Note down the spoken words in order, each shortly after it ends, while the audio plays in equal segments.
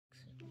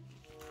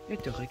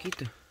Eita,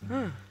 Riquito.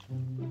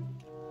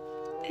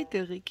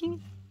 Eita,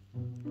 Riquinho.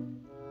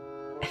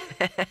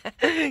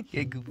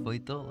 Que foi,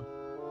 tola?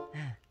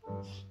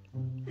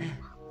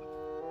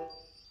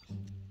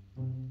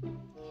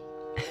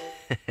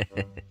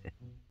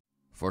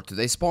 For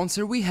today's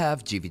sponsor we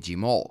have GVG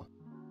Mall,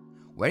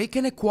 where you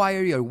can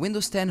acquire your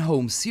Windows 10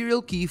 Home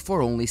serial key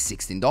for only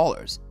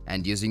 $16,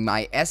 and using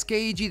my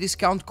SKAG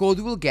discount code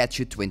will get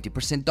you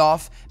 20%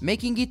 off,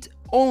 making it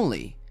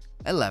only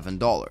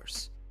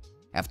 $11.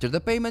 After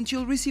the payment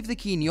you'll receive the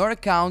key in your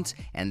account,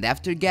 and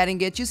after getting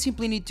it you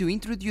simply need to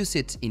introduce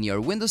it in your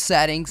Windows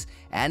settings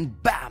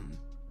and BAM!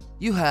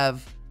 You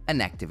have an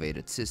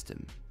activated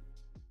system.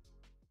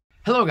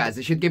 Hello guys,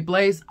 this is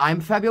Gameplays, I'm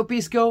Fabio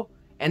Pisco,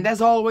 and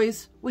as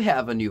always, we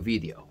have a new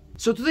video.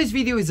 So today's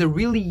video is a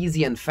really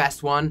easy and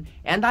fast one,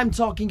 and I'm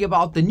talking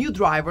about the new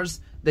drivers,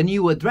 the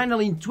new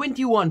Adrenaline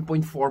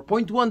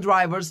 21.4.1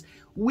 drivers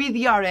with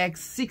the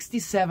RX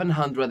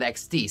 6700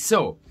 XT.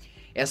 So,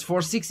 as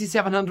for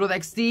 6700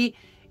 XT,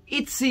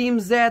 it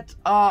seems that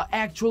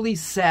actually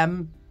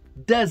SAM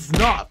does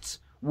not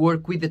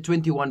work with the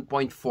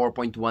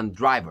 21.4.1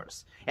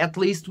 drivers, at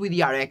least with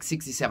the RX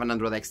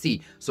 6700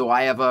 XT. So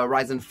I have a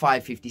Ryzen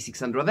 5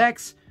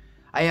 5600X,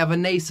 I have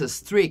an Asus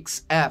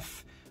Strix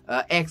F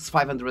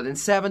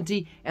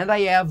X570, and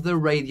I have the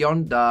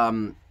Radeon,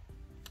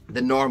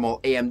 the normal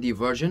AMD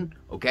version,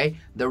 okay,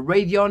 the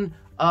Radeon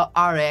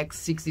RX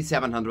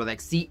 6700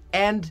 XT,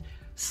 and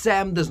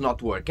SAM does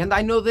not work. And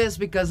I know this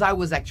because I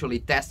was actually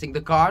testing the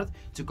card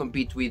to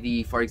compete with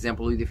the, for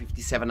example, with the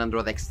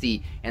 5700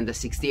 XT and the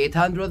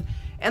 6800,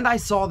 and I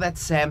saw that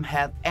SAM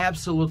had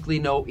absolutely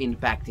no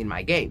impact in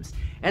my games,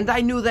 and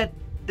I knew that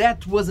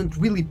that wasn't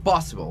really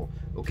possible.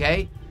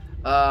 Okay,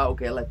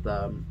 okay, let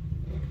the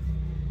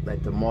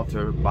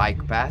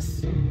motorbike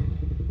pass.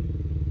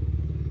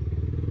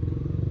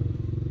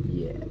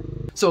 Yeah.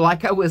 So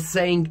like I was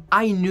saying,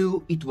 I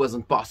knew it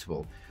wasn't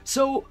possible.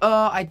 So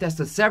I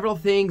tested several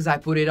things, I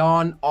put it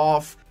on,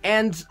 off,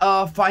 and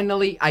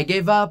finally I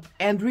gave up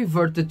and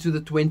reverted to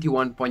the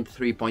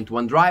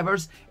 21.3.1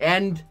 drivers,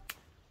 and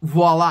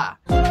voila!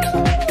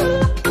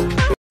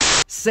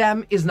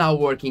 SAM is now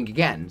working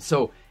again.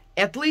 So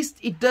at least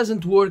it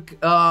doesn't work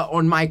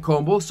on my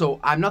combo,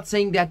 so I'm not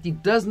saying that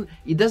it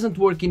doesn't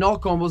work in all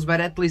combos, but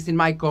at least in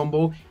my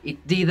combo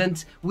it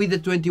didn't with the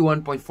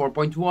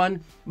 21.4.1,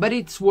 but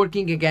it's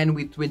working again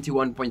with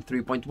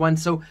 21.3.1,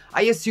 so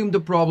I assume the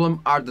problem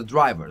are the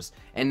drivers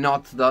and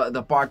not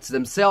the parts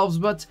themselves.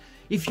 But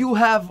if you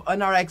have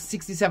an RX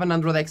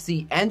 6700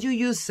 XT and you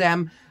use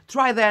SAM,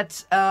 try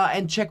that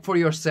and check for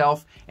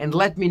yourself and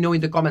let me know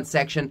in the comment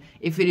section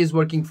if it is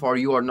working for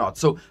you or not.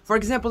 So for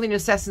example, in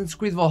Assassin's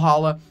Creed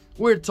Valhalla,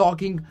 we're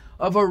talking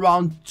of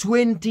around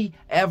 20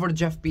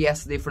 average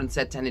FPS difference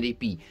at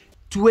 1080p.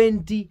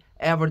 20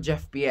 average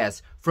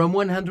FPS from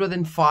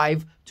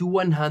 105 to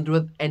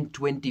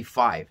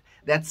 125.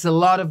 That's a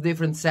lot of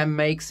difference SAM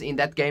makes in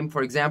that game.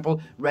 For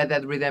example, Red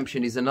Dead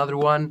Redemption is another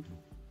one.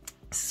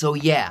 So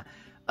yeah,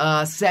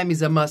 SAM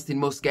is a must in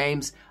most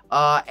games.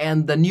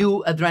 And the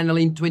new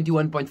Adrenaline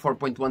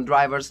 21.4.1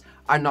 drivers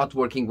are not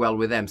working well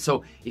with them.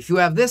 So if you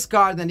have this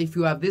card and if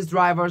you have these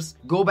drivers,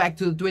 go back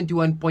to the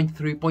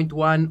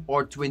 21.3.1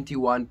 or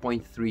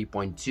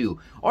 21.3.2,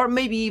 or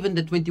maybe even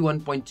the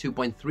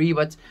 21.2.3,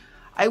 but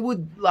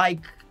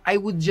I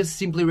would just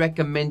simply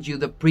recommend you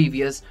the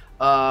previous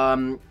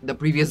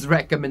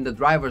recommended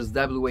drivers,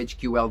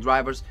 WHQL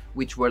drivers,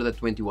 which were the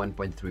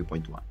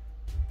 21.3.1.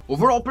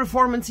 Overall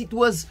performance, it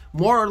was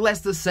more or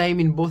less the same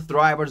in both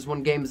drivers,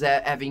 one game's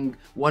having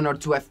 1 or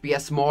 2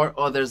 FPS more,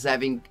 others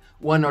having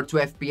 1 or 2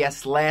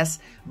 FPS less,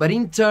 but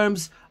in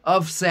terms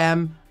of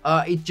SAM,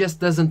 it just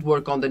doesn't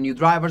work on the new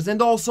drivers,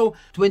 and also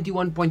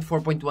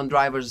 21.4.1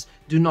 drivers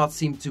do not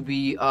seem to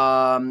be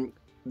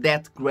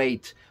that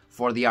great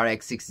for the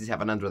RX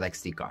 6700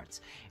 XT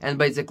cards. And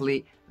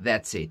basically,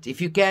 that's it.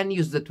 If you can,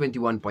 use the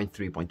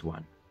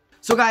 21.3.1.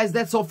 So guys,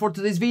 that's all for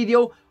today's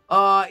video.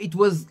 It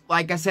was,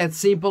 like I said,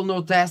 simple,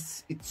 no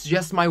tests, it's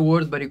just my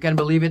word, but you can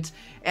believe it.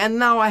 And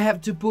now I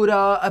have to put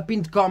a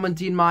pinned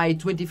comment in my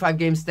 25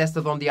 games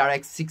tested on the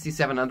RX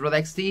 6700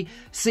 XT,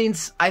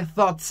 since I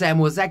thought SAM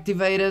was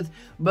activated,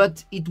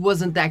 but it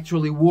wasn't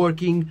actually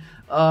working.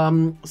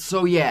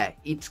 So yeah,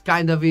 it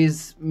kind of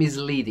is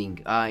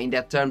misleading in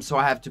that term, so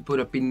I have to put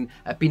a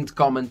pinned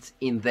comment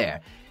in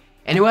there.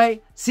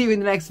 Anyway, see you in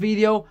the next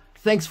video,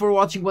 thanks for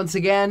watching once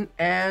again,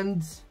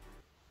 and...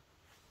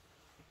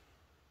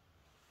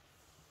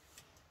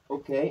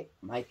 Okay,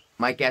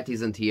 my cat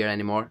isn't here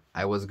anymore.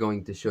 I was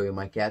going to show you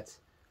my cat,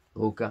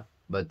 Luca,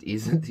 but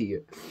isn't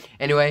here.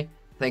 Anyway,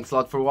 thanks a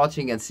lot for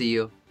watching and see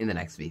you in the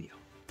next video.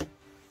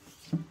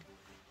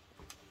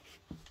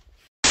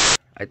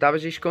 Aí tava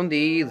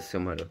escondido, seu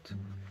maroto.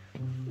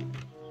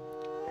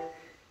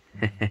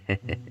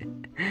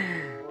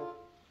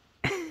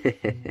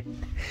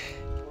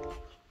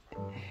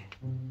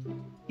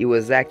 He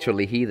was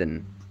actually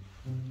hidden.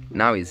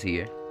 Now he's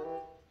here.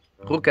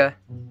 Luca.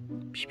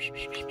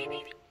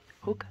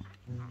 Luca.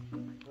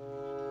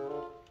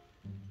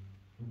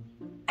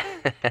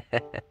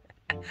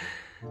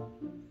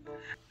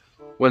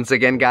 Once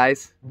again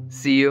guys,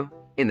 see you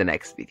in the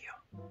next video.